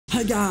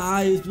Hi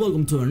guys,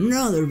 welcome to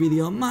another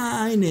video.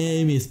 My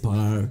name is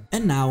Polar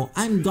and now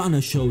I'm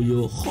gonna show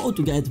you how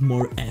to get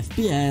more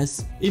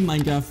FPS in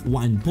Minecraft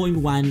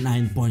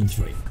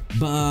 1.19.3.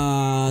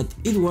 But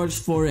it works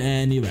for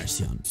any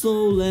version. So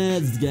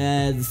let's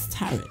get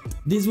started.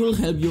 This will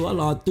help you a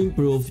lot to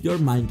improve your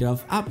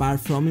Minecraft apart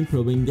from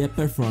improving the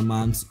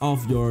performance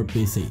of your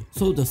PC.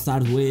 So to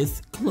start with,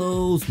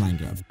 close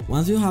Minecraft.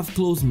 Once you have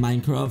closed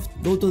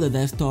Minecraft, go to the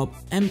desktop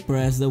and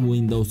press the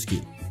Windows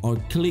key, or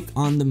click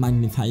on the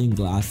magnifying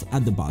glass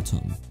at the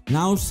bottom.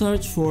 Now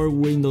search for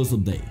Windows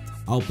Update.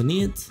 Open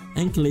it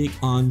and click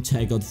on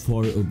Checkout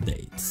for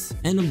updates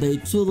and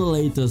update to the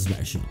latest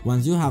version.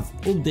 Once you have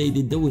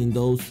updated the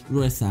Windows,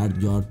 restart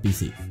your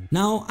PC.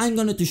 Now I'm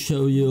going to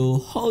show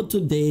you how to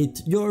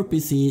update your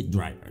PC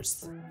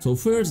drivers. So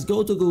first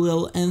go to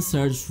Google and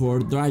search for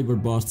Driver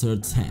Booster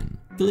 10.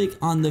 Click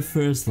on the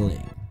first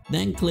link,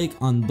 then click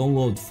on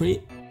Download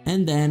Free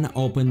and then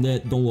open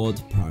the download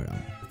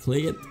program.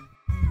 Click it.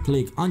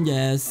 Click on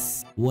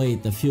yes,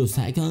 wait a few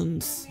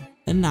seconds,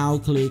 and now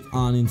click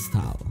on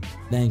install.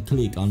 Then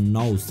click on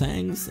no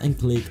thanks and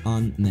click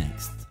on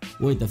next.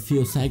 Wait a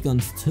few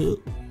seconds too,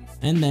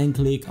 and then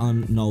click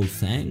on no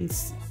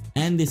thanks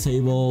and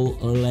disable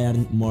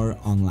learn more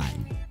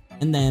online.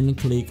 And then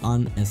click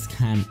on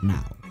scan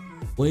now.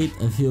 Wait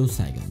a few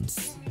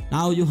seconds.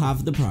 Now you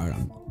have the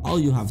program. All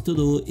you have to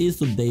do is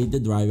update the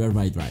driver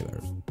by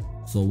driver.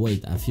 So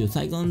wait a few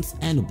seconds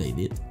and update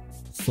it.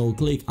 So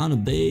click on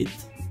update.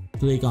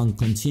 Click on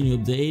continue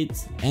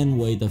update and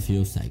wait a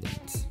few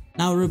seconds.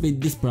 Now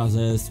repeat this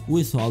process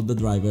with all the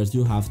drivers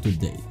you have to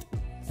update.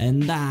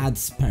 And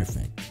that's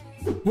perfect.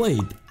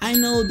 Wait, I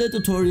know the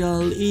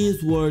tutorial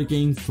is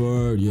working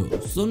for you.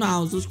 So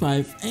now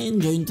subscribe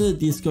and join the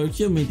Discord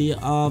community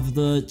of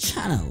the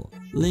channel.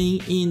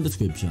 Link in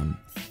description.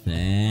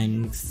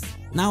 Thanks.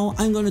 Now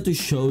I'm going to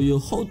show you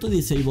how to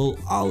disable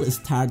all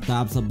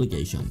startups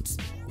applications.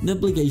 The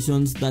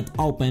applications that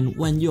open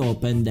when you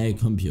open the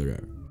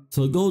computer.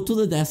 So go to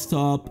the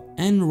desktop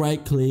and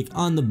right click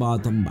on the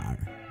bottom bar,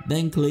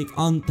 then click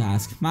on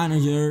Task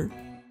Manager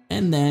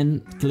and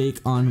then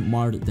click on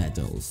More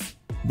Details,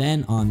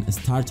 then on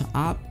Start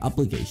Up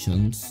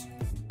Applications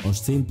or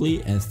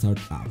simply Start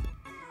Up.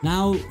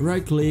 Now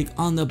right click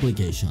on the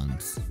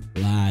applications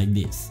like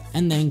this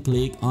and then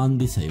click on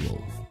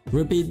Disable.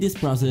 Repeat this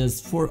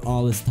process for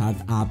all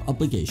startup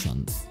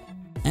applications.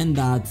 And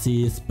that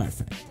is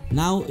perfect.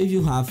 Now if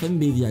you have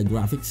Nvidia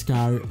graphics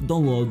card,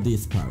 download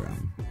this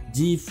program.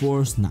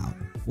 GeForce Now.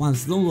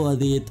 Once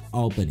downloaded,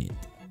 open it.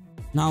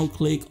 Now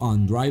click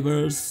on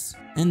drivers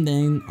and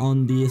then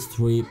on these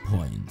 3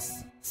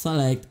 points.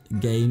 Select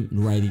Game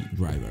Ready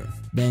Driver.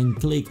 Then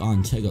click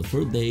on Checkout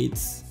for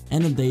updates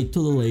and update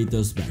to the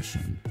latest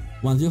version.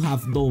 Once you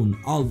have done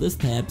all the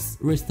steps,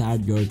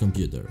 restart your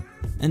computer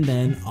and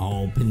then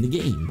open the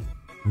game.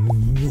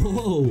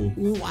 Whoa,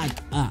 what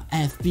a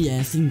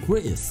FPS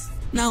increase!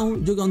 Now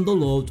you can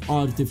download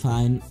or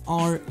define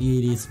or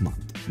it is mod.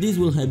 This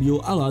will help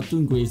you a lot to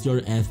increase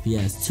your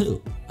FPS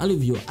too. I'll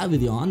leave you a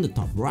video on the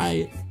top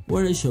right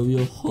where I show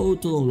you how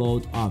to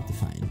download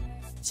Optifine.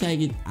 Check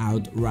it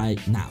out right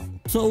now.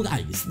 So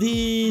guys,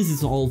 this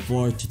is all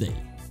for today.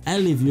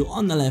 I'll leave you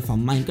on the left a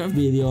Minecraft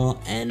video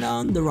and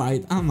on the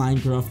right a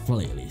Minecraft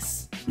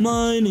playlist.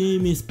 My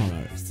name is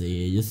Polar.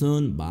 See you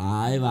soon.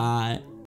 Bye bye.